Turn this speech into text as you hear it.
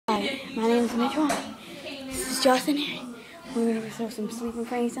My name is Mitchell. This is Justin here. We're going to throw some sleeping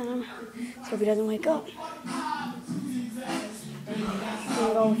frames on him so he doesn't wake up.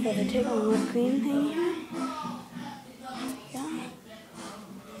 We're going to go for the tickle and whipped cream thing here. Yeah.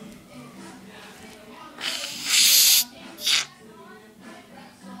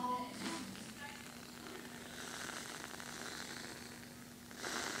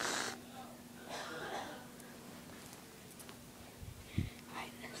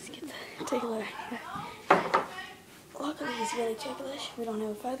 Alright, let's get the tickler. Luckily he's really ticklish. We don't have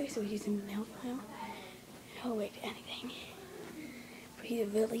a feather, so we use him to nail file. He'll wake anything. But he's a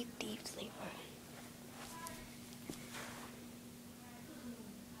really deep sleeper.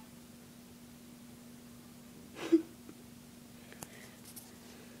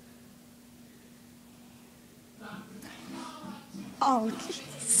 Oh,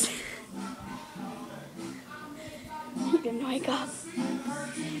 jeez. He didn't wake up.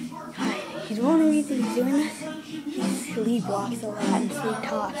 Hi, he's one of the reasons he's doing this. He sleepwalks a lot and sleep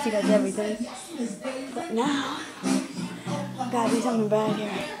talks. He does everything. But now, gotta do something bad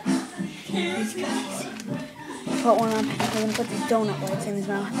here. These guys. Put one on. We're gonna put these donut legs in his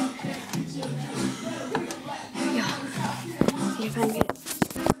mouth. Yeah. See if I can get it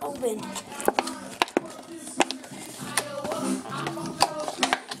open.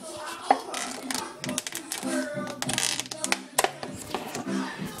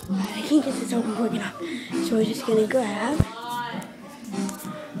 I can't get this open quick enough, so we're just gonna grab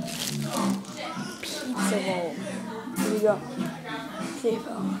pizza roll. Here we go. See if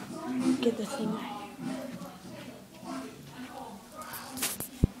I'll get this thing right.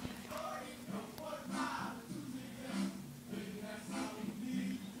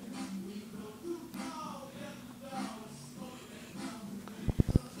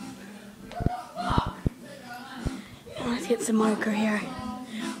 Let's get some marker here.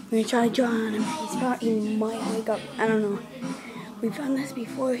 We're gonna try to draw on him. He might wake up. I don't know. We've done this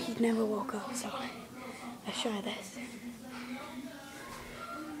before. He's never woke up, so let's try this.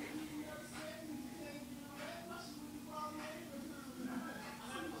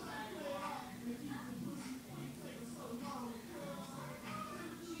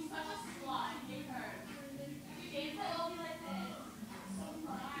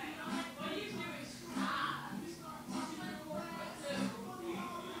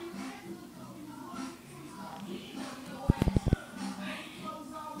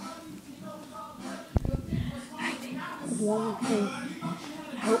 One thing.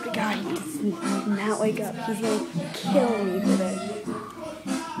 I hope to God he does not wake up. He's gonna kill me for this.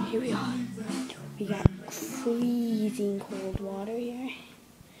 Here we are. We got freezing cold water here.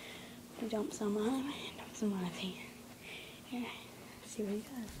 We dump some on him and dump some on his hand. Here, let's see what he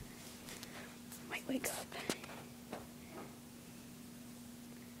does. Might wake up.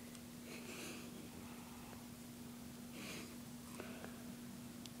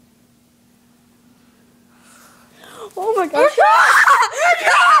 Oh my gosh!